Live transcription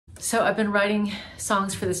So I've been writing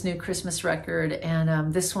songs for this new Christmas record,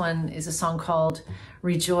 and this one is a song called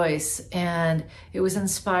Rejoice, and it was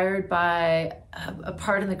inspired by a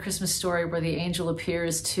part in the Christmas story where the angel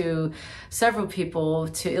appears to several people,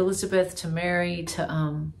 to Elizabeth, to Mary,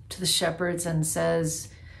 to the shepherds, and says,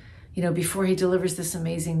 you know, before he delivers this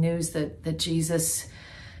amazing news that Jesus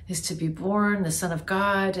is to be born, the Son of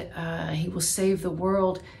God, he will save the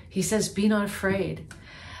world, he says, be not afraid.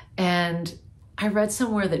 And I read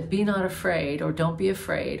somewhere that be not afraid, or don't be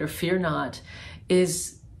afraid, or fear not,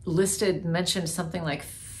 is mentioned something like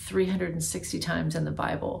 360 times in the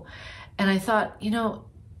Bible. And I thought, you know,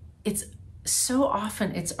 it's so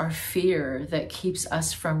often it's our fear that keeps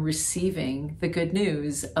us from receiving the good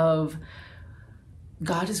news of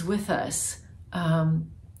God is with us.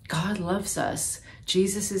 God loves us.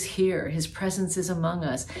 Jesus is here. His presence is among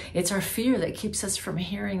us. It's our fear that keeps us from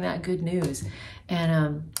hearing that good news.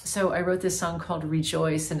 And so I wrote this song called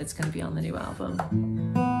Rejoice, and it's going to be on the new album.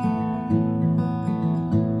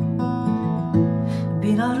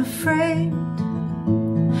 Be not afraid,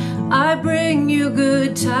 I bring you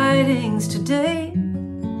good tidings today.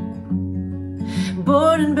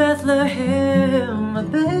 Born in Bethlehem, a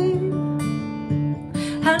babe,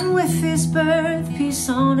 and with his birth, peace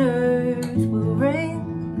on earth will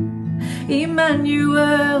reign.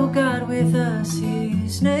 Emmanuel, God with us,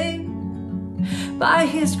 his name. By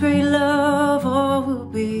his great love, all will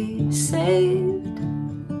be saved,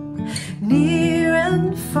 near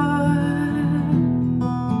and far.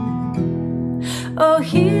 Oh,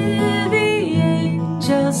 hear the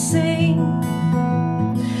angels sing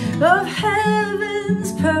of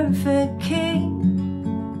heaven's perfect King,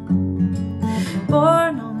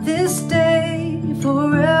 born on this day,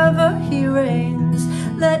 forever he reigns.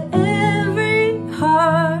 Let every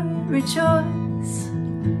heart rejoice,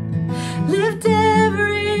 lift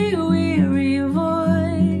every weary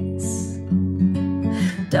voice.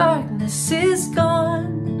 Darkness is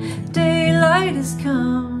gone, daylight has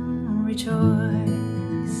come, rejoice.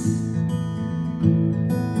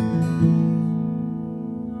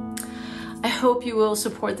 I hope you will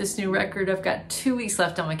support this new record. I've got 2 weeks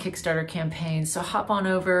left on my Kickstarter campaign, so hop on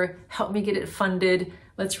over, help me get it funded.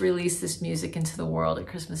 Let's release this music into the world at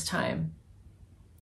Christmas time.